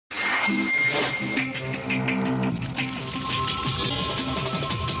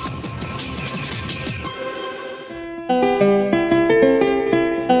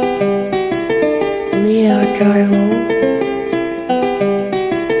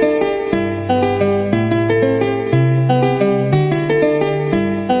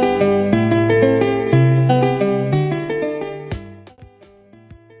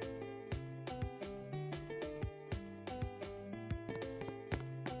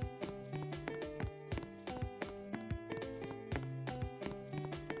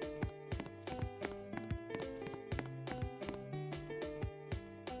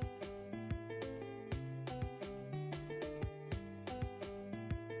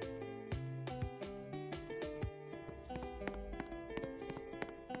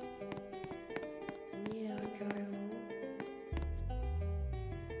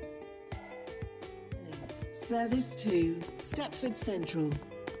Service to Stepford Central.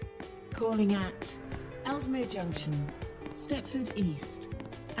 Calling at Ellesmere Junction, Stepford East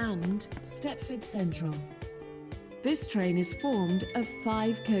and Stepford Central. This train is formed of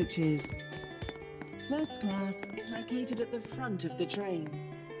 5 coaches. First class is located at the front of the train.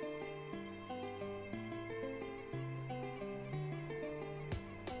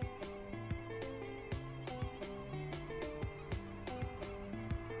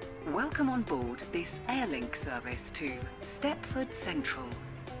 Welcome on board this Airlink service to Stepford Central.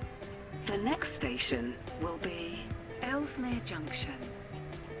 The next station will be Ellesmere Junction.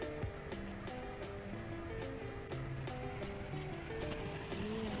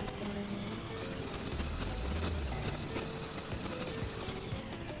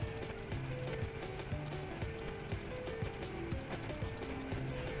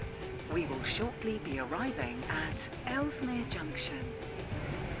 We will shortly be arriving at Ellesmere Junction.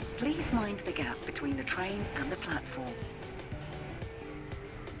 Please mind the gap between the train and the platform.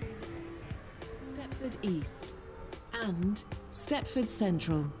 Stepford East and Stepford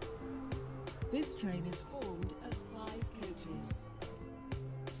Central. This train is formed of 5 coaches.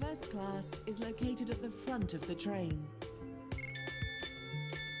 First class is located at the front of the train.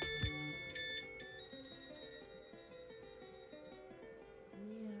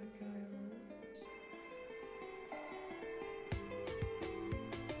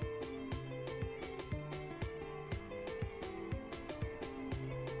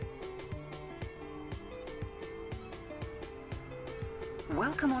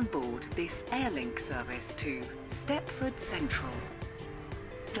 Welcome on board this Airlink service to Stepford Central.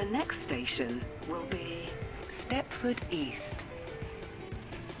 The next station will be Stepford East.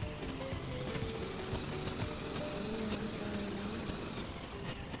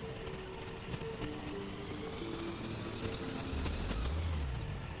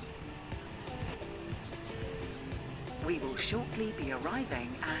 We will shortly be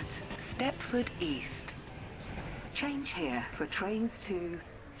arriving at Stepford East. Change here for trains to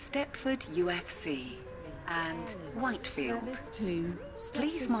Stepford UFC and Whitefield. Service to Stepford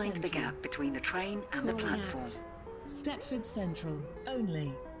Please mind Central. the gap between the train and the Calling platform. at Stepford Central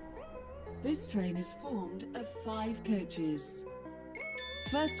only. This train is formed of 5 coaches.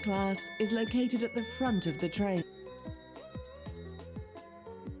 First class is located at the front of the train.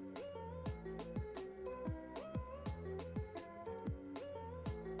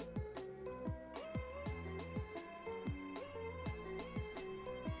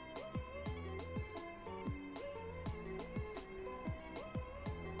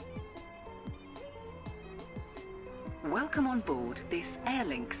 Welcome on board this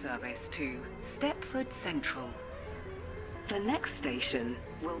Airlink service to Stepford Central. The next station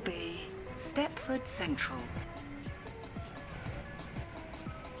will be Stepford Central.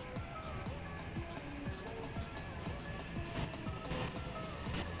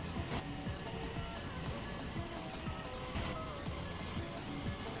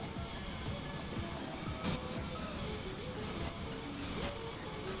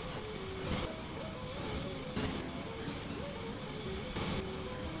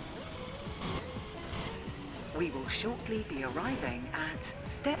 We will shortly be arriving at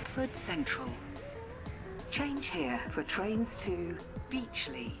Stepford Central. Change here for trains to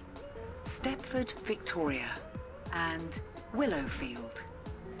Beachley, Stepford Victoria and Willowfield.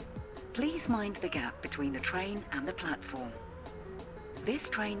 Please mind the gap between the train and the platform. This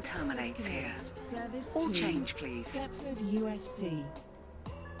train terminates here. Service All to change, please. Stepford UFC.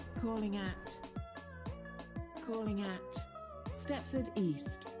 Calling at Stepford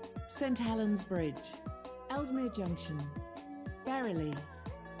East, St Helens Bridge, Ellesmere Junction, Berrily.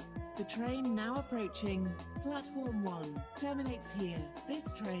 The train now approaching Platform 1 terminates here.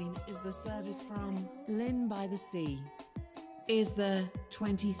 This train is the service from Lynn by the Sea. is the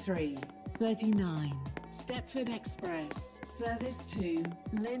 2339 Stepford Express service to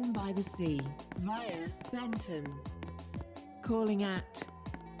Lynn by the Sea via Benton. Calling at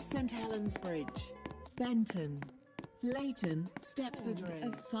St Helens Bridge, Benton, Leighton, Stepford Road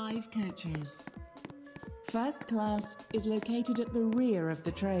of 5 coaches. First class is located at the rear of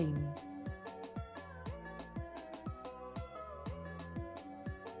the train.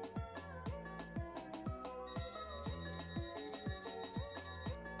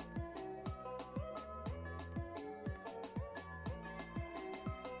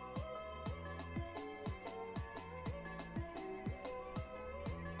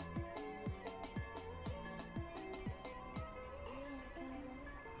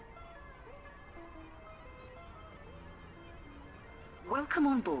 Welcome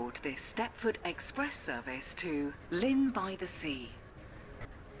on board this Stepford Express service to Lynn by the Sea.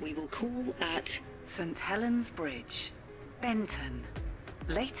 We will call at St Helens Bridge, Benton,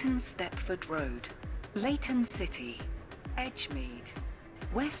 Leighton Stepford Road, Leighton City, Edgemead,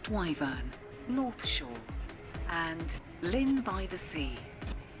 West Wyvern, North Shore, and Lynn by the Sea.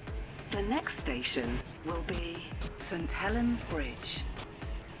 The next station will be St Helens Bridge.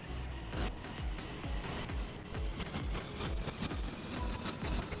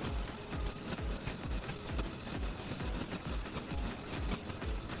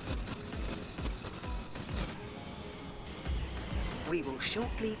 We will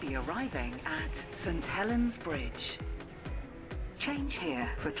shortly be arriving at St Helens Bridge. Change here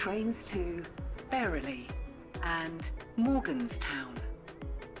for trains to Berrily and Morganstown.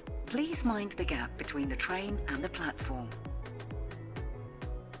 Please mind the gap between the train and the platform.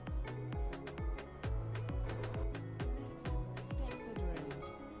 Stepford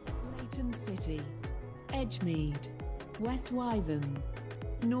Road, Leighton City, Edgemead, West Wyvern,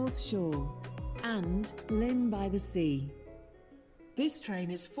 North Shore, and Lynn by the Sea. This train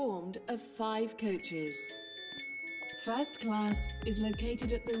is formed of 5 coaches. First class is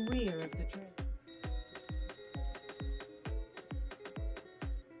located at the rear of the train.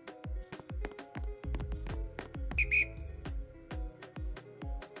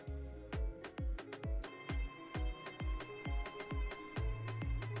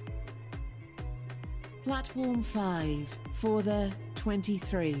 Platform 5 for the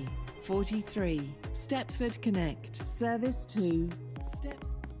 2343 Stepford Connect service to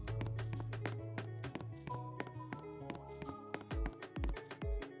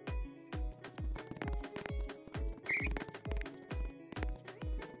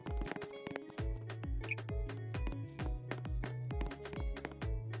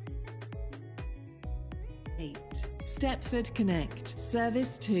Stepford Connect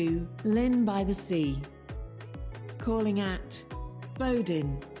service to Lynn by the Sea. Calling at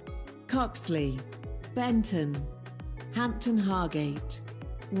Bodin, Coxley, Benton, Hampton Hargate,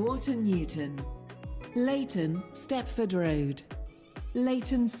 Wharton Newton, Leighton Stepford Road,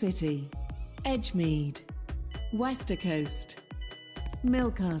 Leighton City, Edgemead, Westercoast,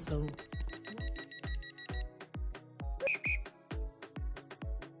 Milcastle.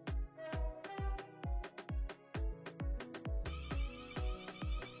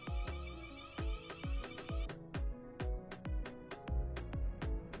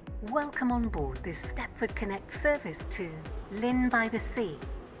 Welcome on board this Stepford Connect service to Lynn by the Sea.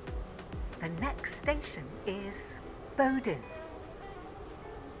 The next station is Bodin.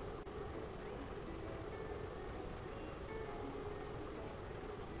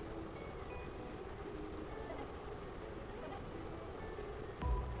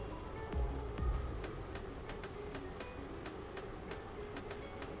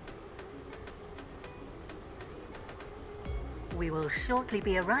 We will shortly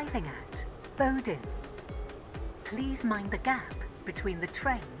be arriving at Bodin. Please mind the gap between the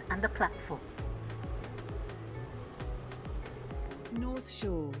train and the platform. North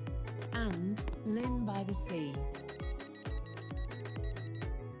Shore and Lynn by the Sea.